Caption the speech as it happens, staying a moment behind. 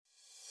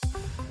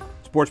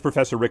Sports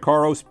professor Rick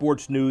Horrow,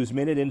 Sports News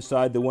Minute.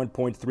 Inside the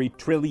 $1.3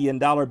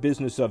 trillion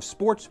business of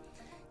sports,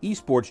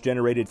 esports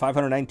generated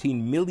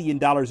 $519 million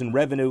in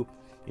revenue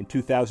in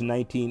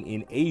 2019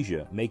 in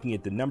Asia, making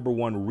it the number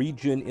one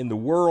region in the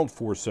world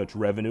for such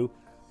revenue,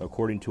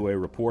 according to a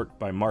report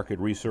by market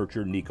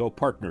researcher Nikko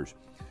Partners.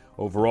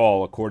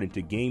 Overall, according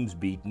to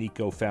GamesBeat,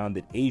 Nikko found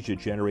that Asia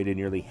generated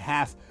nearly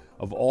half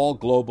of all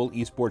global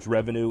esports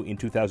revenue in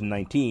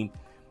 2019,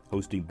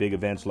 hosting big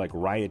events like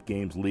Riot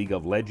Games' League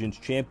of Legends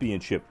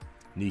Championship.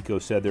 Nikko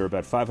said there are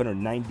about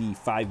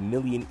 595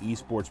 million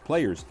esports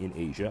players in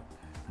Asia.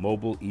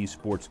 Mobile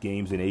esports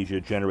games in Asia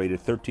generated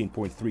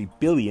 $13.3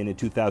 billion in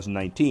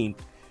 2019,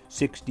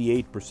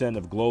 68%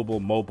 of global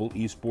mobile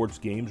esports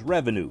games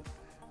revenue.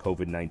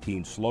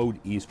 COVID-19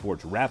 slowed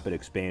esports' rapid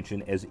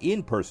expansion as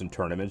in-person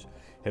tournaments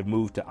have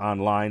moved to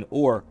online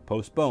or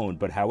postponed.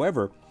 But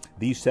however,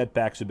 these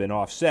setbacks have been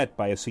offset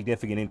by a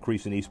significant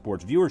increase in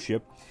esports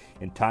viewership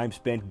and time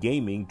spent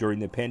gaming during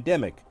the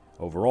pandemic.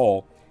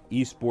 Overall,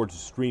 esports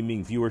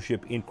streaming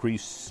viewership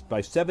increased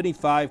by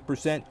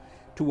 75%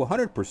 to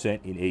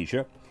 100% in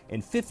Asia,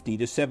 and 50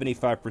 to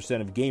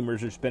 75% of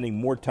gamers are spending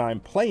more time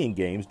playing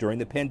games during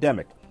the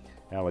pandemic.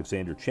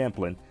 Alexander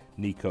Champlin,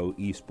 Nikko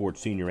esports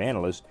senior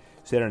analyst,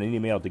 said in an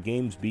email to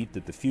GamesBeat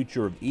that the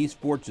future of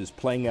esports is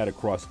playing out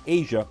across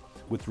Asia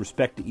with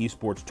respect to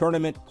esports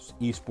tournaments,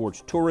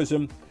 esports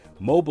tourism,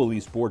 mobile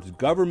esports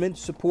government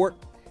support,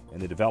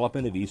 and the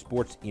development of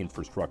esports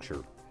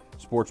infrastructure.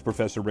 Sports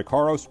professor Rick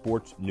Horrow,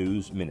 Sports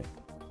News Minute.